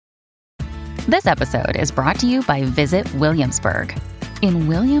This episode is brought to you by Visit Williamsburg. In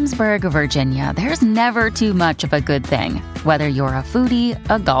Williamsburg, Virginia, there's never too much of a good thing. Whether you're a foodie,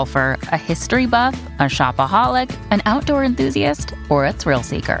 a golfer, a history buff, a shopaholic, an outdoor enthusiast, or a thrill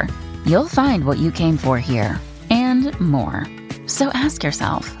seeker, you'll find what you came for here and more. So ask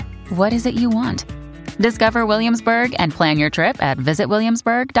yourself, what is it you want? Discover Williamsburg and plan your trip at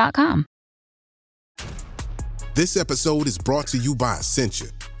visitwilliamsburg.com. This episode is brought to you by Essentia.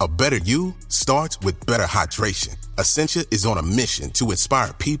 A better you starts with better hydration. Essentia is on a mission to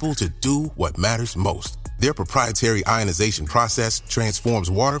inspire people to do what matters most. Their proprietary ionization process transforms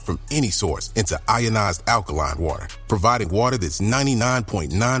water from any source into ionized alkaline water, providing water that's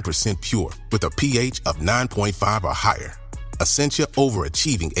 99.9% pure with a pH of 9.5 or higher. Essentia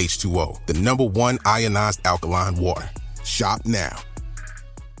overachieving H2O, the #1 ionized alkaline water. Shop now.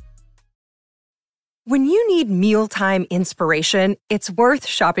 When you need mealtime inspiration, it's worth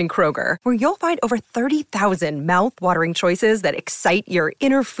shopping Kroger, where you'll find over 30,000 mouth-watering choices that excite your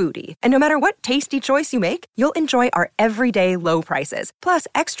inner foodie. And no matter what tasty choice you make, you'll enjoy our everyday low prices, plus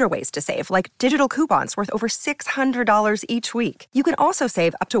extra ways to save, like digital coupons worth over $600 each week. You can also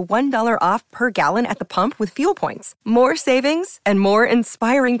save up to $1 off per gallon at the pump with fuel points. More savings and more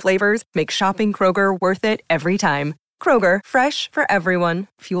inspiring flavors make shopping Kroger worth it every time. Kroger, fresh for everyone.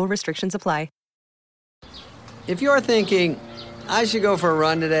 Fuel restrictions apply. If you're thinking, I should go for a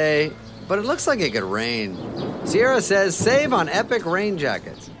run today, but it looks like it could rain, Sierra says save on epic rain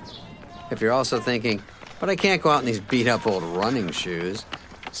jackets. If you're also thinking, but I can't go out in these beat-up old running shoes,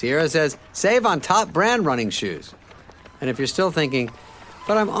 Sierra says save on top brand running shoes. And if you're still thinking,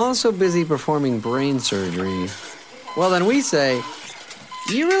 but I'm also busy performing brain surgery, well then we say,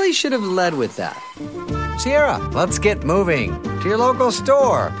 you really should have led with that. Sierra, let's get moving to your local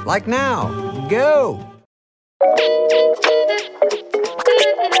store, like now. Go!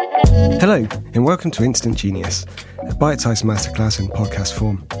 Hello, and welcome to Instant Genius, a bite-sized masterclass in podcast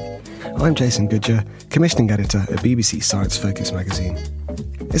form. I'm Jason Goodger, commissioning editor at BBC Science Focus magazine.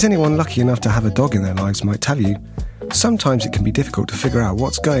 As anyone lucky enough to have a dog in their lives might tell you, sometimes it can be difficult to figure out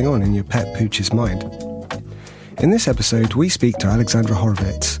what's going on in your pet pooch's mind. In this episode, we speak to Alexandra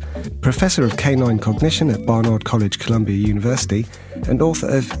Horowitz, Professor of Canine Cognition at Barnard College, Columbia University, and author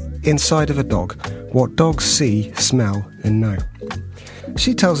of Inside of a Dog, What Dogs See, Smell and Know.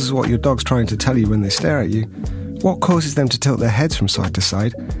 She tells us what your dog's trying to tell you when they stare at you, what causes them to tilt their heads from side to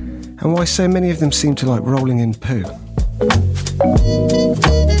side, and why so many of them seem to like rolling in poo.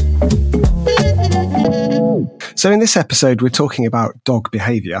 So in this episode, we're talking about dog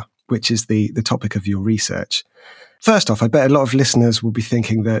behaviour, which is the topic of your research. First off, I bet a lot of listeners will be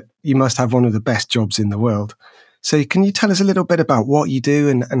thinking that you must have one of the best jobs in the world. So can you tell us a little bit about what you do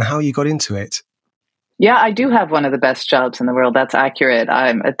and how you got into it? Yeah, I do have one of the best jobs in the world. That's accurate.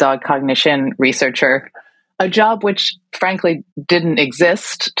 I'm a dog cognition researcher, a job which frankly didn't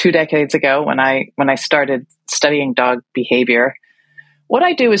exist 2 decades ago when I started studying dog behavior. What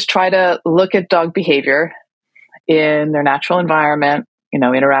I do is try to look at dog behavior in their natural environment,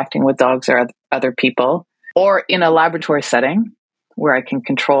 interacting with dogs or other people, or in a laboratory setting where I can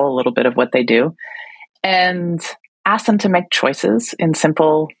control a little bit of what they do, and ask them to make choices in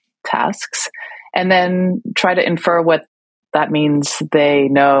simple tasks, and then try to infer what that means they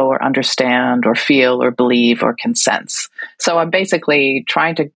know or understand or feel or believe or can sense. So I'm basically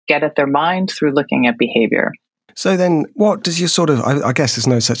trying to get at their mind through looking at behavior. So then what does your I guess there's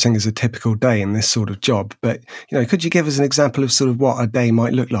no such thing as a typical day in this sort of job, but could you give us an example of sort of what a day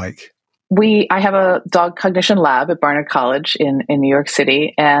might look like? I have a dog cognition lab at Barnard College in New York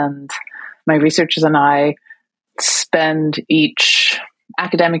City, and my researchers and I spend each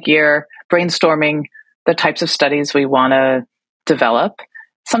academic year brainstorming the types of studies we want to develop,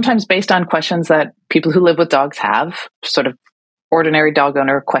 sometimes based on questions that people who live with dogs have, sort of ordinary dog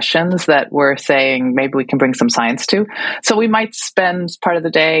owner questions that we're saying maybe we can bring some science to. So we might spend part of the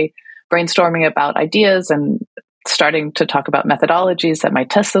day brainstorming about ideas and starting to talk about methodologies that might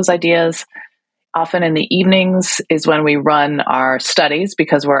test those ideas. Often in the evenings is when we run our studies,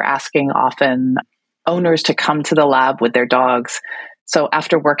 because we're asking often owners to come to the lab with their dogs. So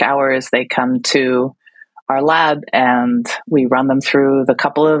after work hours, they come to our lab and we run them through the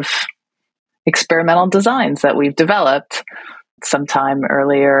couple of experimental designs that we've developed sometime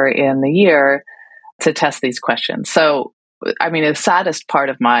earlier in the year to test these questions. So, the saddest part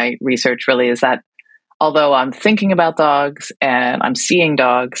of my research really is that although I'm thinking about dogs and I'm seeing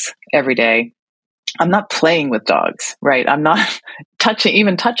dogs every day, I'm not playing with dogs, right? I'm not touching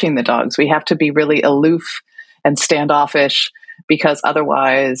the dogs. We have to be really aloof and standoffish, because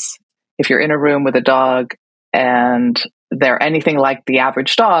otherwise, if you're in a room with a dog and they're anything like the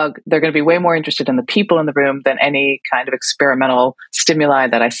average dog, they're going to be way more interested in the people in the room than any kind of experimental stimuli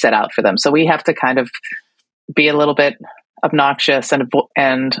that I set out for them. So we have to kind of be a little bit obnoxious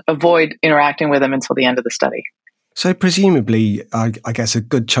and avoid interacting with them until the end of the study. So presumably, I guess a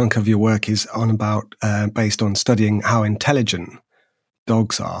good chunk of your work is based on studying how intelligent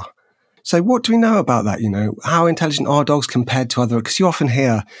dogs are. So what do we know about that? How intelligent are dogs compared to other? Because you often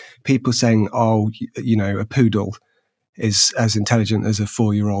hear people saying, a poodle is as intelligent as a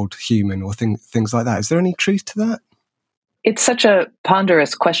 4-year-old human or things like that. Is there any truth to that? It's such a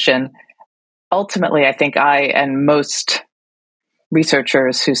ponderous question. Ultimately, I think I and most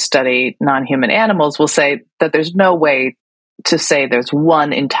researchers who study non-human animals will say that there's no way to say there's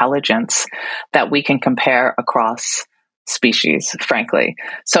one intelligence that we can compare across species, frankly.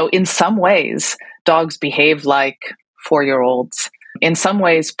 So in some ways, dogs behave like 4-year-olds. In some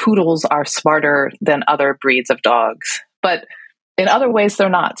ways, poodles are smarter than other breeds of dogs. But in other ways, they're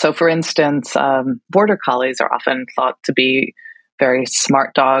not. So for instance, border collies are often thought to be very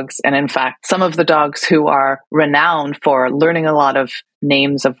smart dogs. And in fact, some of the dogs who are renowned for learning a lot of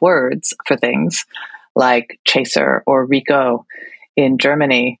names of words for things, like Chaser or Rico in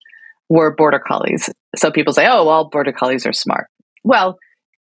Germany, were border collies. So people say, oh, well, border collies are smart. Well,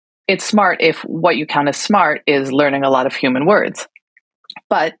 it's smart if what you count as smart is learning a lot of human words.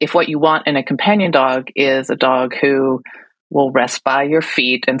 But if what you want in a companion dog is a dog who will rest by your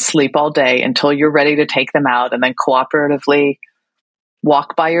feet and sleep all day until you're ready to take them out and then cooperatively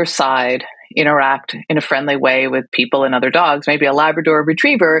walk by your side, interact in a friendly way with people and other dogs, maybe a Labrador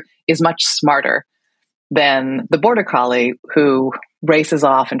retriever is much smarter than the border collie who races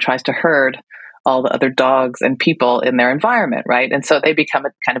off and tries to herd all the other dogs and people in their environment, right? And so they become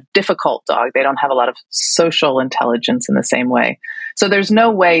a kind of difficult dog. They don't have a lot of social intelligence in the same way. So there's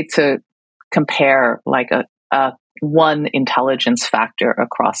no way to compare like a one intelligence factor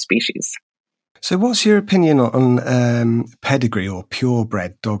across species. So what's your opinion on pedigree or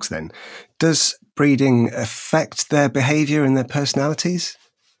purebred dogs then? Does breeding affect their behavior and their personalities?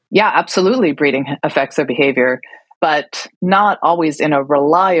 Yeah, absolutely. Breeding affects their behavior, but not always in a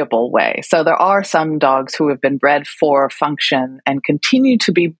reliable way. So there are some dogs who have been bred for function and continue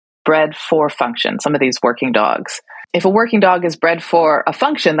to be bred for function, some of these working dogs. If a working dog is bred for a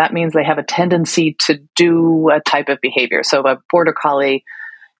function, that means they have a tendency to do a type of behavior. So a border collie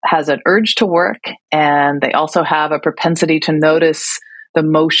has an urge to work, and they also have a propensity to notice the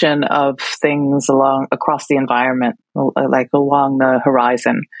motion of things across the environment, like along the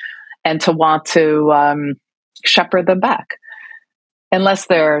horizon, and to want to shepherd them back. Unless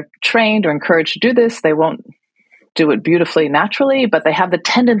they're trained or encouraged to do this, they won't do it beautifully naturally, but they have the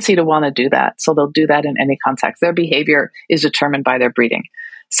tendency to want to do that. So they'll do that in any context. Their behavior is determined by their breeding.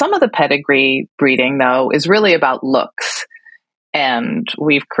 Some of the pedigree breeding, though, is really about looks. And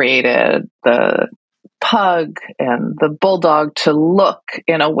we've created the pug and the bulldog to look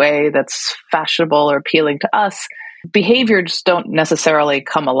in a way that's fashionable or appealing to us. Behaviors don't necessarily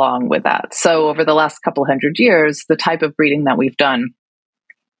come along with that. So over the last couple hundred years, the type of breeding that we've done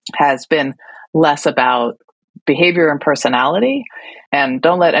has been less about behavior and personality. And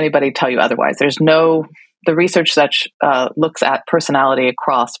don't let anybody tell you otherwise. The research that looks at personality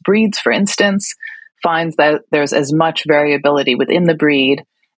across breeds, for instance, finds that there's as much variability within the breed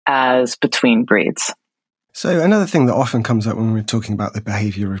as between breeds. So another thing that often comes up when we're talking about the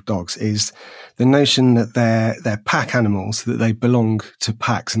behavior of dogs is the notion that they're pack animals, that they belong to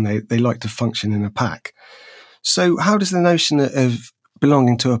packs and they like to function in a pack. So how does the notion of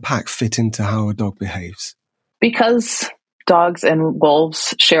belonging to a pack fit into how a dog behaves? Because dogs and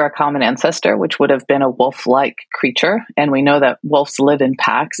wolves share a common ancestor, which would have been a wolf-like creature, and we know that wolves live in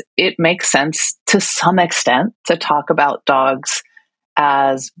packs, it makes sense to some extent to talk about dogs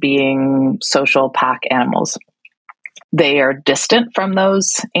as being social pack animals. They are distant from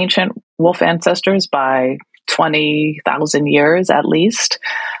those ancient wolf ancestors by 20,000 years at least.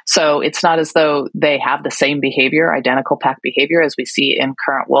 So it's not as though they have the same behavior, identical pack behavior, as we see in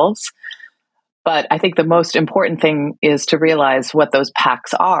current wolves. But I think the most important thing is to realize what those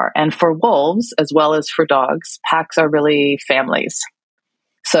packs are. And for wolves, as well as for dogs, packs are really families.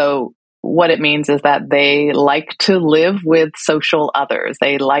 So what it means is that they like to live with social others.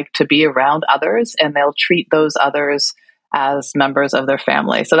 They like to be around others, and they'll treat those others as members of their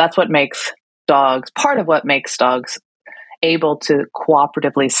family. So that's what makes dogs, part of what makes dogs able to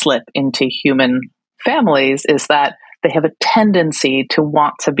cooperatively slip into human families is that they have a tendency to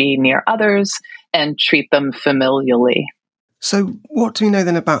want to be near others and treat them familially. So what do we know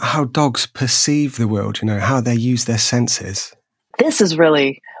then about how dogs perceive the world, how they use their senses? This is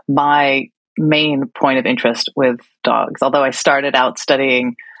really my main point of interest with dogs. Although I started out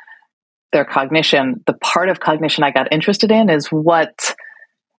studying their cognition, the part of cognition I got interested in is what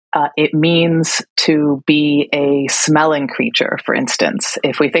it means to be a smelling creature, for instance.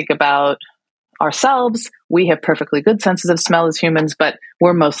 If we think about ourselves, we have perfectly good senses of smell as humans, but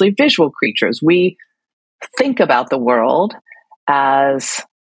we're mostly visual creatures. We think about the world as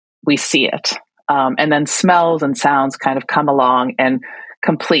we see it. And then smells and sounds kind of come along and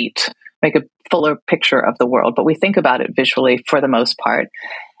make a fuller picture of the world. But we think about it visually for the most part.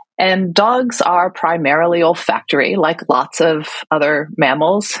 And dogs are primarily olfactory, like lots of other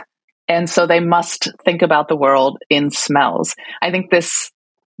mammals. And so they must think about the world in smells. I think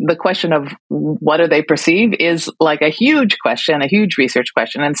the question of what do they perceive is like a huge question, a huge research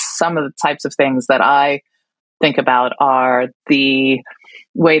question. And some of the types of things that I think about are the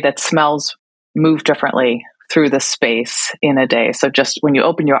way that smells move differently through the space in a day. So just when you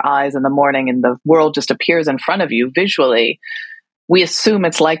open your eyes in the morning and the world just appears in front of you visually, we assume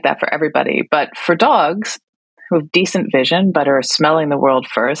it's like that for everybody. But for dogs who have decent vision but are smelling the world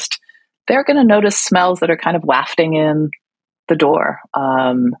first, they're going to notice smells that are kind of wafting in the door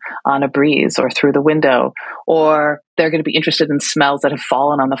on a breeze or through the window, or they're going to be interested in smells that have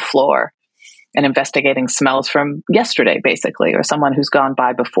fallen on the floor and investigating smells from yesterday, basically, or someone who's gone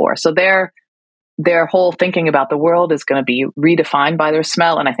by before. So their whole thinking about the world is going to be redefined by their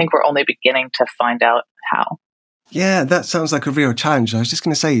smell, and I think we're only beginning to find out how. Yeah, that sounds like a real challenge. I was just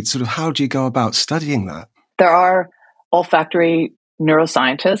going to say, sort of, how do you go about studying that? There are olfactory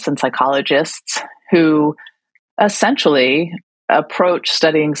neuroscientists and psychologists who essentially approach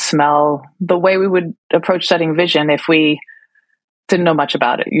studying smell the way we would approach studying vision if we didn't know much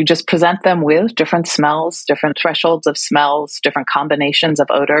about it. You just present them with different smells, different thresholds of smells, different combinations of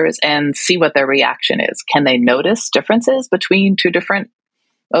odors, and see what their reaction is. Can they notice differences between two different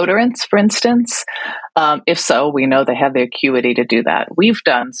odorants, for instance? If so, we know they have the acuity to do that. We've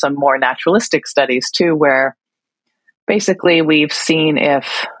done some more naturalistic studies too, where basically we've seen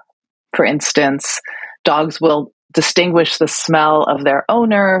if, for instance, dogs will distinguish the smell of their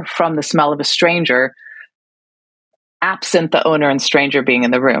owner from the smell of a stranger, absent the owner and stranger being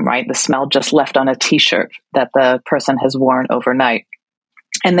in the room, right? The smell just left on a t-shirt that the person has worn overnight.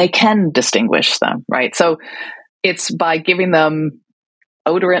 And they can distinguish them, right? So it's by giving them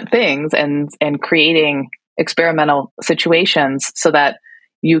odorant things and creating experimental situations so that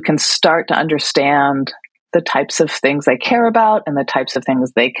you can start to understand the types of things they care about and the types of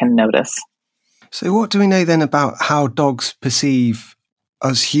things they can notice. So what do we know then about how dogs perceive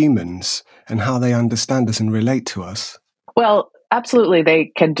us humans and how they understand us and relate to us? Well, absolutely,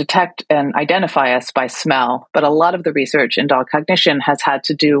 they can detect and identify us by smell, but a lot of the research in dog cognition has had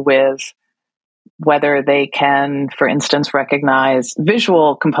to do with whether they can, for instance, recognize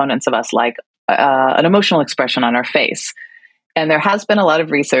visual components of us, like an emotional expression on our face. And there has been a lot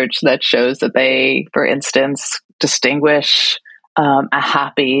of research that shows that they, for instance, distinguish a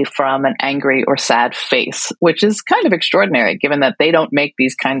happy from an angry or sad face, which is kind of extraordinary given that they don't make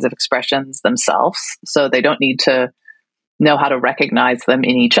these kinds of expressions themselves. So they don't need to know how to recognize them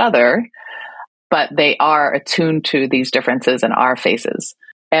in each other, but they are attuned to these differences in our faces.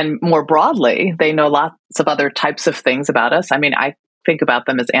 And more broadly, they know lots of other types of things about us. I mean, I think about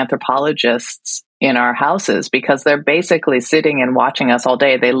them as anthropologists in our houses because they're basically sitting and watching us all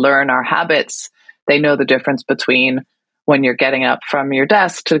day. They learn our habits. They know the difference between when you're getting up from your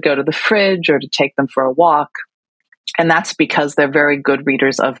desk to go to the fridge or to take them for a walk. And that's because they're very good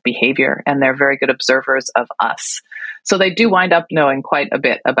readers of behavior and they're very good observers of us. So they do wind up knowing quite a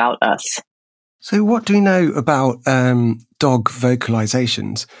bit about us. So what do we know about dog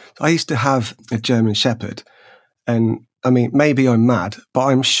vocalizations? I used to have a German Shepherd, and I mean, maybe I'm mad, but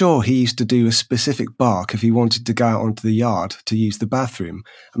I'm sure he used to do a specific bark if he wanted to go out onto the yard to use the bathroom.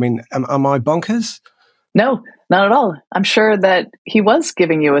 I mean, am I bonkers? No, not at all. I'm sure that he was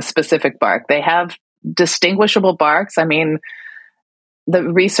giving you a specific bark. They have distinguishable barks. I mean, the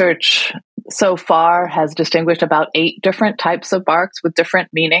research so far has distinguished about 8 different types of barks with different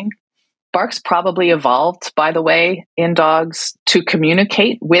meaning. Barks probably evolved, by the way, in dogs to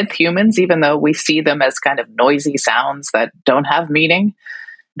communicate with humans, even though we see them as kind of noisy sounds that don't have meaning.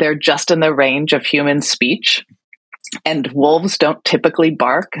 They're just in the range of human speech. And wolves don't typically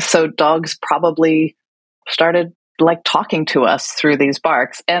bark. So dogs probably started like talking to us through these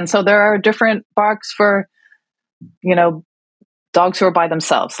barks. And so there are different barks for, dogs who are by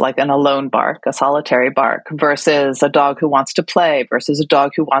themselves, like an alone bark, a solitary bark, versus a dog who wants to play, versus a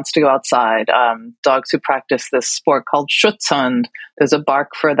dog who wants to go outside. Dogs who practice this sport called Schutzhund, there's a bark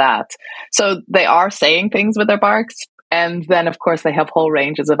for that. So they are saying things with their barks, And then, of course, they have whole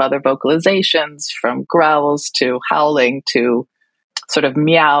ranges of other vocalizations, from growls to howling to sort of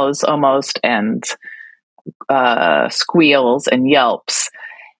meows almost, and squeals and yelps.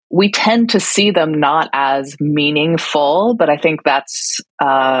 We tend to see them not as meaningful, but I think that's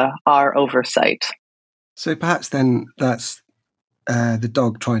our oversight. So perhaps then that's the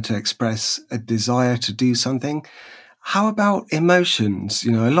dog trying to express a desire to do something. How about emotions?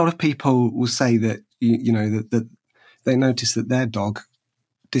 You know, a lot of people will say that, that they notice that their dog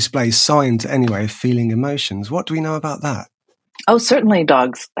displays signs anyway of feeling emotions. What do we know about that? Oh, certainly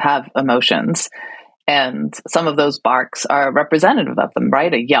dogs have emotions. And some of those barks are representative of them,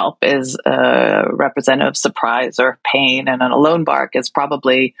 right? A yelp is representative of surprise or pain, and an alone bark is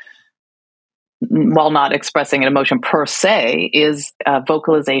probably, while not expressing an emotion per se, is a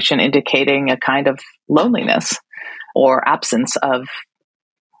vocalization indicating a kind of loneliness or absence of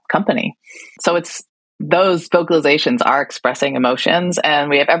company. So it's those vocalizations are expressing emotions, and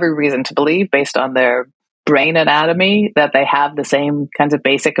we have every reason to believe, based on their brain anatomy, that they have the same kinds of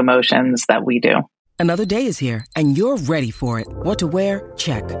basic emotions that we do. Another day is here, and you're ready for it. What to wear?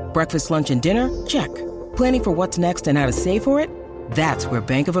 Check. Breakfast, lunch, and dinner? Check. Planning for what's next and how to save for it? That's where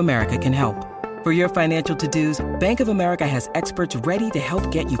Bank of America can help. For your financial to-dos, Bank of America has experts ready to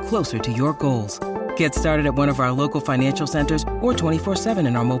help get you closer to your goals. Get started at one of our local financial centers or 24/7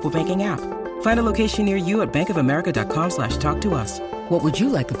 in our mobile banking app. Find a location near you at bankofamerica.com/talktous. What would you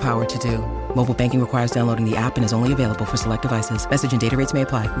like the power to do? Mobile banking requires downloading the app and is only available for select devices. Message and data rates may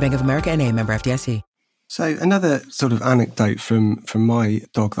apply. Bank of America N.A., member FDIC. So another sort of anecdote from my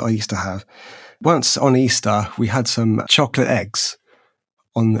dog that I used to have. Once on Easter, we had some chocolate eggs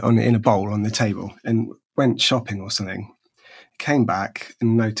in a bowl on the table, and went shopping or something. Came back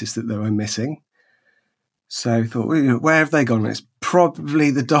and noticed that they were missing. So I thought, where have they gone? It's probably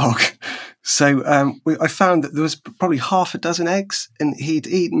the dog. So I found that there was probably half a dozen eggs, and he'd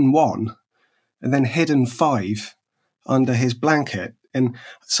eaten one and then hidden 5 under his blanket. And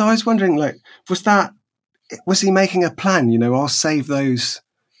so I was wondering, was he making a plan? You know, I'll save those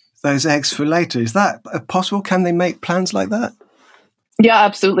eggs for later. Is that possible? Can they make plans like that? Yeah,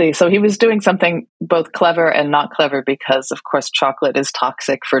 absolutely. So he was doing something both clever and not clever, because, of course, chocolate is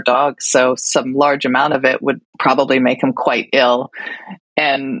toxic for dogs. So some large amount of it would probably make him quite ill.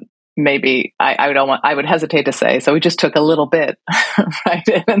 And maybe I would hesitate to say. So we just took a little bit, right,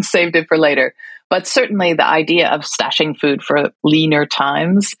 and saved it for later. But certainly the idea of stashing food for leaner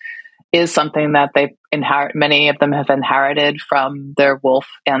times is something that they inherit. Many of them have inherited from their wolf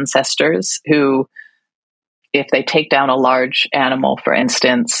ancestors, who, if they take down a large animal, for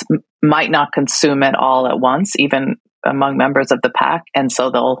instance, might not consume it all at once, even among members of the pack. And so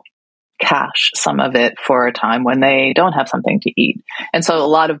they'll cache some of it for a time when they don't have something to eat. And so a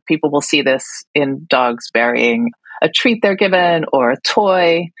lot of people will see this in dogs burying a treat they're given or a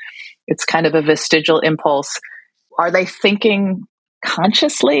toy. It's kind of a vestigial impulse. Are they thinking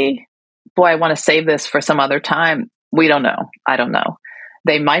consciously, boy, I want to save this for some other time? We don't know. I don't know.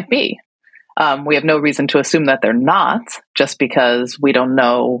 They might be. We have no reason to assume that they're not, just because we don't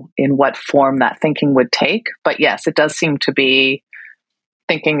know in what form that thinking would take. But yes, it does seem to be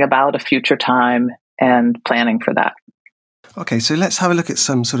thinking about a future time and planning for that. Okay, so let's have a look at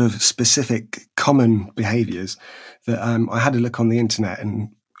some sort of specific common behaviours that I had a look on the internet and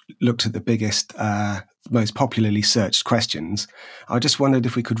looked at the biggest, most popularly searched questions. I just wondered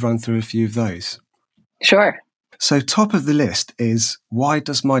if we could run through a few of those. Sure. So top of the list is, why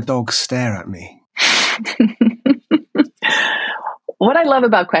does my dog stare at me? What I love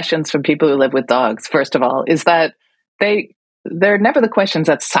about questions from people who live with dogs, first of all, is that they're never the questions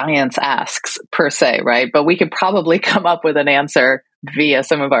that science asks per se, right? But we could probably come up with an answer via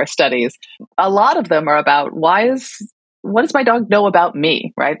some of our studies. A lot of them are about, what does my dog know about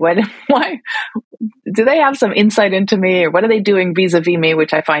me, right? Why do they have some insight into me, or what are they doing vis-a-vis me,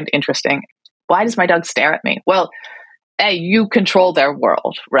 which I find interesting? Why does my dog stare at me? Well, you control their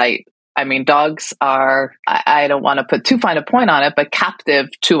world, right? I mean, dogs are, I don't want to put too fine a point on it, but captive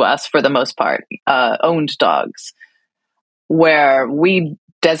to us for the most part, owned dogs, where we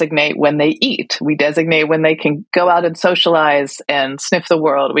designate when they eat. We designate when they can go out and socialize and sniff the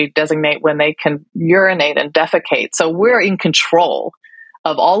world. We designate when they can urinate and defecate. So we're in control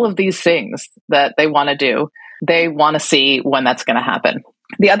of all of these things that they want to do. They want to see when that's going to happen.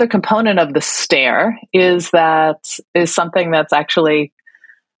 The other component of the stare is something that's actually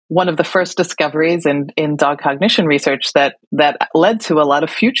one of the first discoveries in dog cognition research that led to a lot of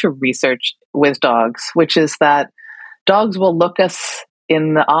future research with dogs, which is that dogs will look us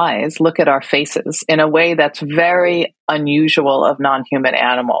in the eyes, look at our faces in a way that's very unusual of non-human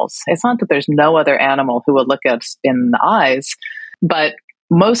animals. It's not that there's no other animal who will look at us in the eyes, but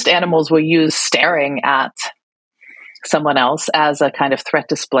most animals will use staring at someone else as a kind of threat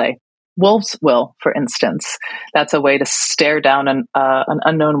display. Wolves will, for instance. That's a way to stare down an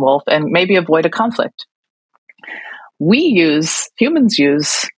unknown wolf and maybe avoid a conflict. Humans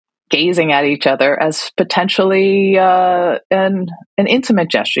use gazing at each other as potentially an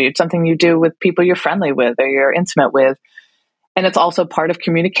intimate gesture. It's something you do with people you're friendly with or you're intimate with. And it's also part of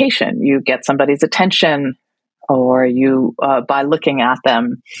communication. You get somebody's attention or you by looking at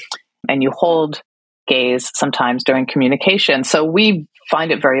them, and you hold gaze sometimes during communication. So we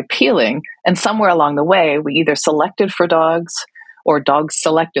find it very appealing. And somewhere along the way, we either selected for dogs or dogs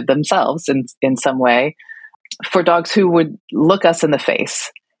selected themselves in some way for dogs who would look us in the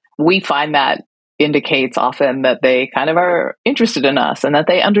face. We find that indicates often that they kind of are interested in us and that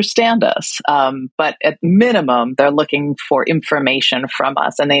they understand us. But at minimum, they're looking for information from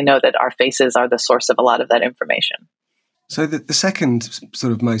us, and they know that our faces are the source of a lot of that information. So the second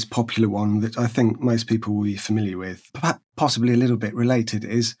sort of most popular one that I think most people will be familiar with, possibly a little bit related,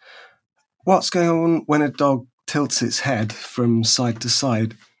 is what's going on when a dog tilts its head from side to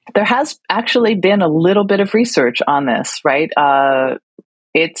side? There has actually been a little bit of research on this, right?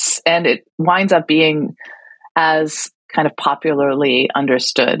 It winds up being as kind of popularly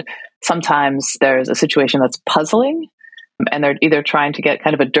understood. Sometimes there's a situation that's puzzling, and they're either trying to get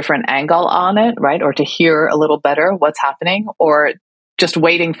kind of a different angle on it, right? Or to hear a little better what's happening, or just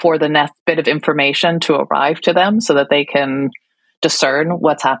waiting for the next bit of information to arrive to them so that they can discern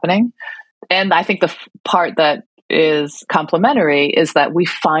what's happening. And I think the part that is complementary is that we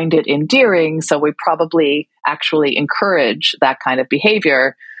find it endearing. So we probably actually encourage that kind of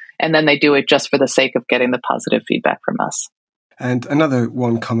behavior. And then they do it just for the sake of getting the positive feedback from us. And another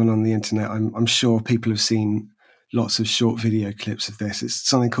one common on the internet, I'm sure people have seen lots of short video clips of this. It's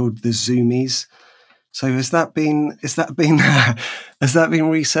something called the zoomies. So has that been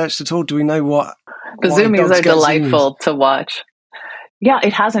researched at all? Do we know what the zoomies are delightful to watch? Yeah,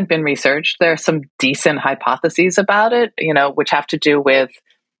 it hasn't been researched. There are some decent hypotheses about it, which have to do with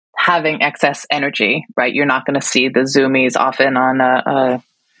having excess energy, right? You're not going to see the zoomies often on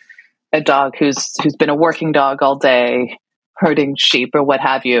a dog who's been a working dog all day, herding sheep or what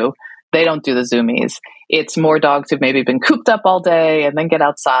have you. They don't do the zoomies. It's more dogs who've maybe been cooped up all day and then get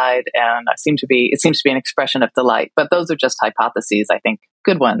outside, and it seems to be an expression of delight. But those are just hypotheses, I think,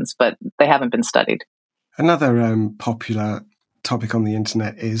 good ones, but they haven't been studied. Another popular topic on the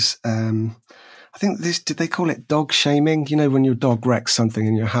internet is, I think did they call it dog shaming? When your dog wrecks something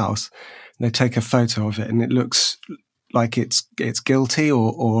in your house, and they take a photo of it and it looks like it's guilty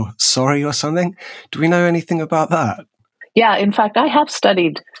or sorry or something. Do we know anything about that? Yeah, in fact, I have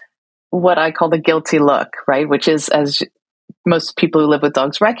studied what I call the guilty look, right? Which is, as most people who live with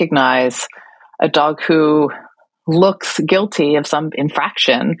dogs recognize, a dog who looks guilty of some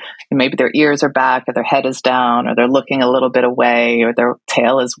infraction, and maybe their ears are back or their head is down or they're looking a little bit away or their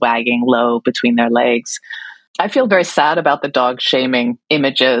tail is wagging low between their legs. I feel very sad about the dog shaming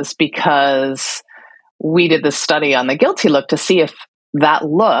images because we did this study on the guilty look to see if that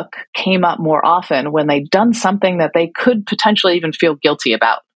look came up more often when they'd done something that they could potentially even feel guilty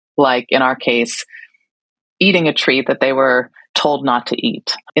about. Like in our case, eating a treat that they were told not to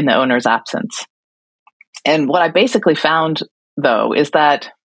eat in the owner's absence. And what I basically found, though, is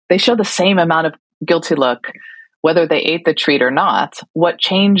that they show the same amount of guilty look, whether they ate the treat or not. What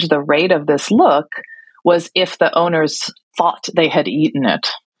changed the rate of this look was if the owners thought they had eaten it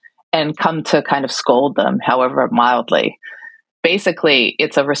and come to kind of scold them, however mildly. Basically,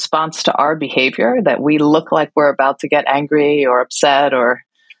 it's a response to our behavior that we look like we're about to get angry or upset or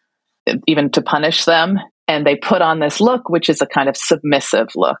even to punish them. And they put on this look, which is a kind of submissive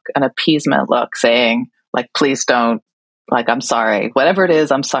look, an appeasement look, saying, like, please don't, like, I'm sorry, whatever it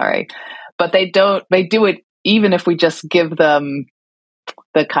is, I'm sorry. But they do it even if we just give them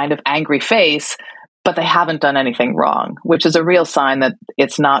the kind of angry face, but they haven't done anything wrong, which is a real sign that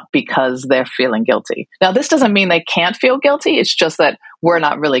it's not because they're feeling guilty. Now, this doesn't mean they can't feel guilty. It's just that we're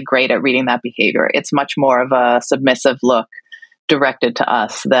not really great at reading that behavior. It's much more of a submissive look directed to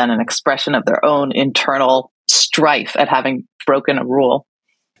us than an expression of their own internal strife at having broken a rule.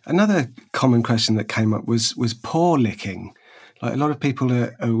 Another common question that came up was paw licking. Like, a lot of people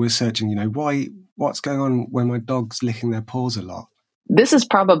are researching, what's going on when my dog's licking their paws a lot? This is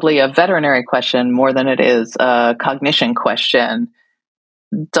probably a veterinary question more than it is a cognition question.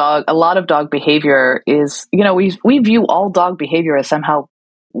 A lot of dog behavior is, we view all dog behavior as somehow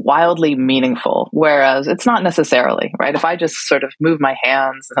wildly meaningful, whereas it's not necessarily, right? If I just sort of move my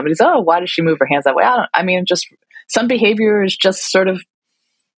hands and somebody says, oh, why does she move her hands that way? Just some behavior is just sort of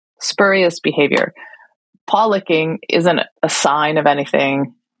spurious behavior. Paw licking isn't a sign of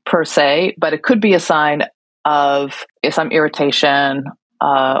anything per se, but it could be a sign of some irritation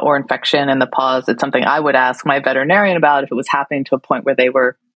or infection in the paws. It's something I would ask my veterinarian about if it was happening to a point where they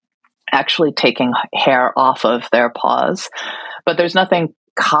were actually taking hair off of their paws. But there's nothing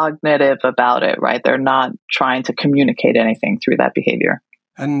cognitive about it, right? They're not trying to communicate anything through that behavior.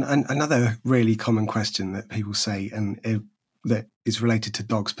 And another really common question that people say, that is related to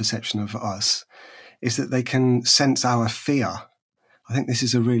dogs' perception of us, is that they can sense our fear. I think this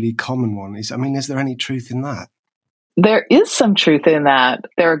is a really common one. Is there any truth in that? There is some truth in that.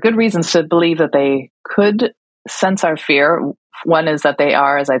 There are good reasons to believe that they could sense our fear. One is that they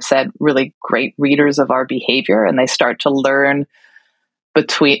are, as I've said, really great readers of our behavior, and they start to learn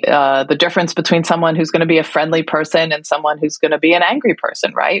between the difference between someone who's going to be a friendly person and someone who's going to be an angry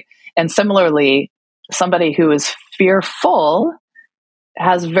person, right? And similarly, somebody who is fearful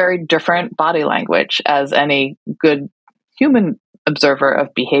has very different body language, as any good human observer of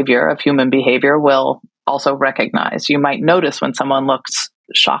human behavior will also recognize. You might notice when someone looks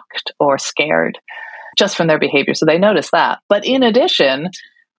shocked or scared just from their behavior. So they notice that. But in addition,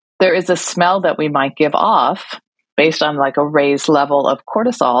 there is a smell that we might give off based on like a raised level of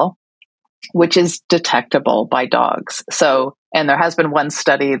cortisol, which is detectable by dogs. And there has been one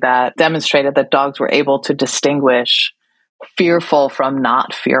study that demonstrated that dogs were able to distinguish fearful from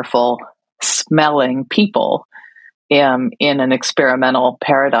not fearful smelling people in an experimental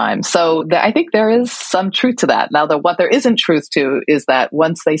paradigm. So I think there is some truth to that. Now, what there isn't truth to is that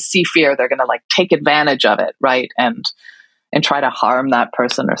once they see fear, they're going to like take advantage of it, right? And try to harm that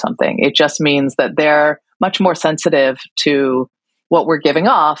person or something. It just means that they're much more sensitive to what we're giving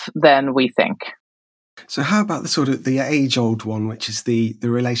off than we think. So how about the age-old one, which is the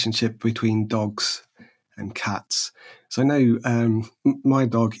relationship between dogs and cats? So I know my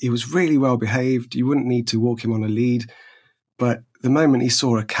dog, he was really well behaved. You wouldn't need to walk him on a lead. But the moment he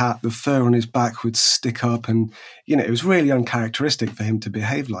saw a cat, the fur on his back would stick up. And, it was really uncharacteristic for him to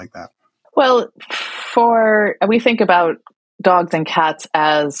behave like that. Well, we think about dogs and cats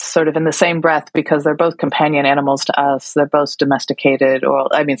as sort of in the same breath because they're both companion animals to us. They're both domesticated,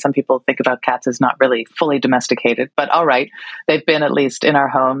 some people think about cats as not really fully domesticated, but all right, they've been at least in our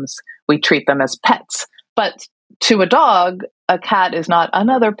homes. We treat them as pets. But to a dog, a cat is not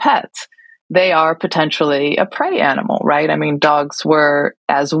another pet. They are potentially a prey animal, right? Dogs were,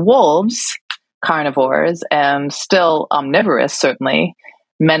 as wolves, carnivores and still omnivorous, certainly.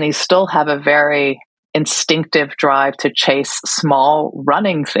 Many still have a very instinctive drive to chase small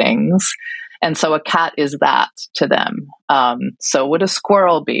running things. And so a cat is that to them. So would a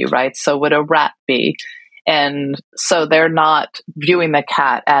squirrel be, right? So would a rat be. And so they're not viewing the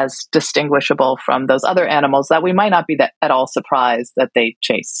cat as distinguishable from those other animals that we might not be at all surprised that they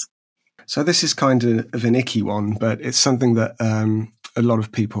chase. So this is kind of an icky one, but it's something that a lot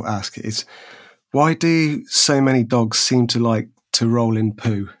of people ask is, why do so many dogs seem to like to roll in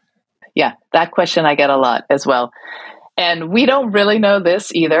poo? Yeah, that question I get a lot as well. And we don't really know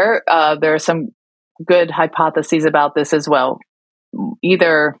this either. There are some good hypotheses about this as well.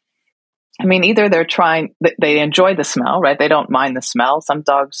 Either they're trying, they enjoy the smell, right? They don't mind the smell. Some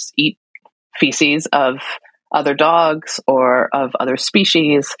dogs eat feces of other dogs or of other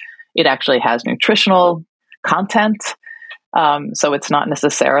species. It actually has nutritional content. So it's not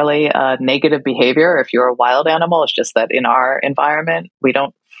necessarily a negative behavior if you're a wild animal. It's just that in our environment, we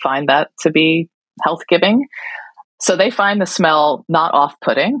don't find that to be health-giving. So they find the smell not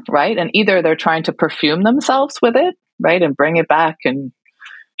off-putting, right? And either they're trying to perfume themselves with it, right? And bring it back and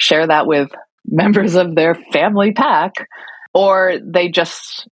share that with members of their family pack, or they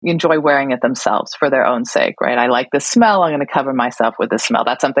just enjoy wearing it themselves for their own sake, right? I like the smell. I'm going to cover myself with the smell.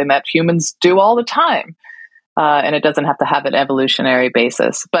 That's something that humans do all the time. And it doesn't have to have an evolutionary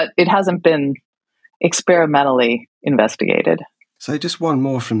basis, but it hasn't been experimentally investigated. So just one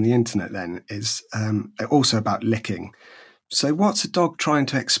more from the internet then is also about licking. So what's a dog trying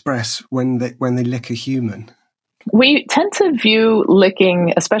to express when they lick a human? We tend to view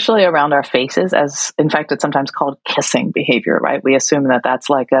licking, especially around our faces, as, in fact, it's sometimes called kissing behavior, right? We assume that that's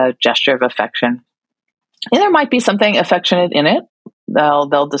like a gesture of affection. And there might be something affectionate in it.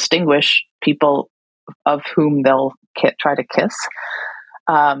 They'll distinguish people of whom they'll try to kiss.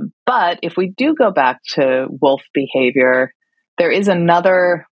 But if we do go back to wolf behavior, there is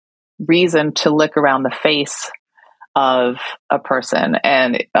another reason to lick around the face of a person.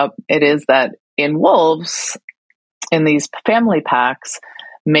 And it is that in wolves, in these family packs,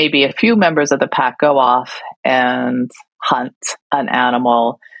 maybe a few members of the pack go off and hunt an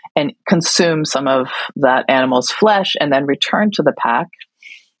animal and consume some of that animal's flesh and then return to the pack.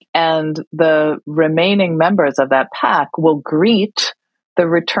 And the remaining members of that pack will greet the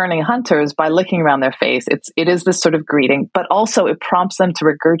returning hunters by licking around their face. It is this sort of greeting, but also it prompts them to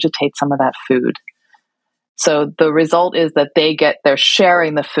regurgitate some of that food. So the result is that they're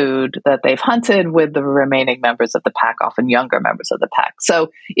sharing the food that they've hunted with the remaining members of the pack, often younger members of the pack.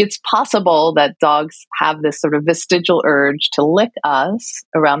 So it's possible that dogs have this sort of vestigial urge to lick us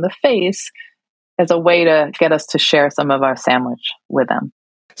around the face as a way to get us to share some of our sandwich with them.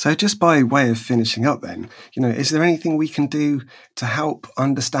 So just by way of finishing up then, is there anything we can do to help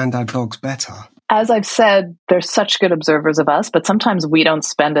understand our dogs better? As I've said, they're such good observers of us, but sometimes we don't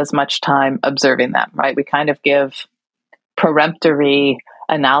spend as much time observing them, right? We kind of give peremptory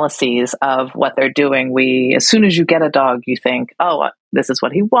analyses of what they're doing. As soon as you get a dog, you think, oh, this is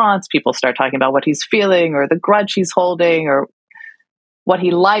what he wants. People start talking about what he's feeling or the grudge he's holding or what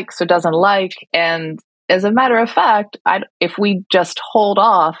he likes or doesn't like. And as a matter of fact, if we just hold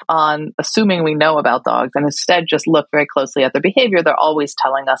off on assuming we know about dogs and instead just look very closely at their behavior, they're always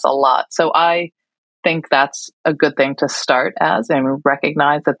telling us a lot. So I think that's a good thing to start as, and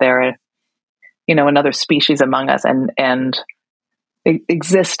recognize that they're, another species among us and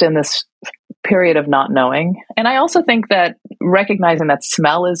exist in this period of not knowing. And I also think that recognizing that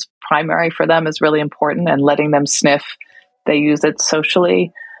smell is primary for them is really important, and letting them sniff. They use it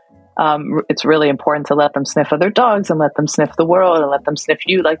socially. It's really important to let them sniff other dogs and let them sniff the world and let them sniff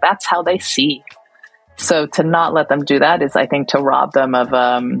you. Like, that's how they see. So to not let them do that is, I think, to rob them of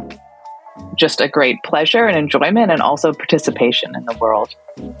just a great pleasure and enjoyment and also participation in the world.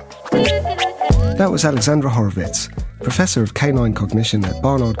 That was Alexandra Horowitz, Professor of Canine Cognition at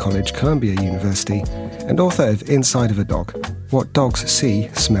Barnard College, Columbia University, and author of Inside of a Dog, What Dogs See,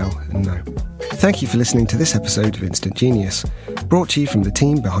 Smell and Know. Thank you for listening to this episode of Instant Genius, brought to you from the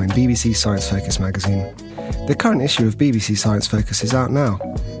team behind BBC Science Focus magazine. The current issue of BBC Science Focus is out now.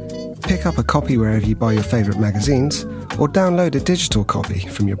 Pick up a copy wherever you buy your favourite magazines, or download a digital copy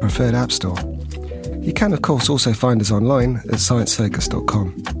from your preferred app store. You can, of course, also find us online at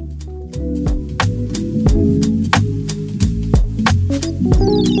sciencefocus.com.